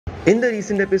In the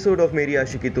recent episode of Meri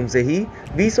Aashiqui Tumse,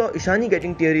 we saw Ishani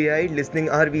getting teary-eyed listening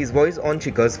RV's voice on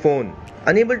Shikhar's phone.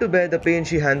 Unable to bear the pain,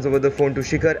 she hands over the phone to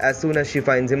Shikhar as soon as she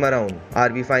finds him around.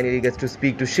 RV finally gets to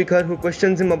speak to Shikhar, who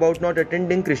questions him about not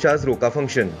attending Krisha's Roka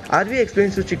function. RV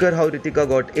explains to Shikhar how Ritika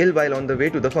got ill while on the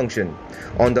way to the function.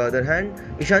 On the other hand,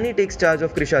 Ishani takes charge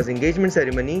of Krisha's engagement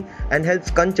ceremony and helps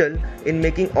Kanchal in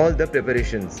making all the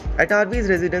preparations. At RV's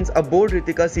residence, a bored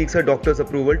Ritika seeks her doctor's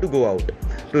approval to go out.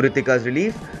 To Ritika's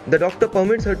relief, the doctor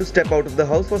permits her to step out of the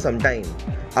house for some time.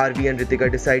 RV and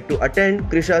Ritika decide to attend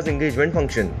Krisha's engagement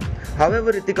function.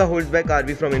 However, Ritika holds back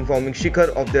RV from informing Shikhar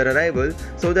of their arrival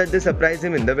so that they surprise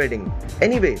him in the wedding.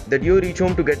 Anyway, the duo reach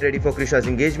home to get ready for Krisha's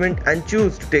engagement and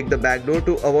choose to take the back door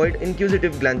to avoid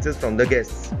inquisitive glances from the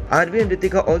guests. RV and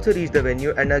Ritika also reach the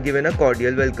venue and are given a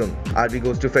cordial welcome. RV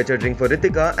goes to fetch a drink for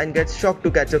Ritika and gets shocked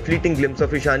to catch a fleeting glimpse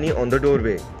of Ishani on the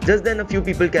doorway. Just then, a few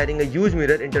people carrying a huge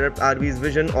mirror interrupt RV's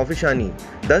vision of Ishani,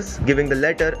 thus giving the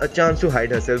latter a chance to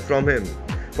hide herself from him.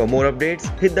 For more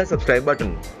updates, hit the subscribe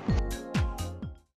button.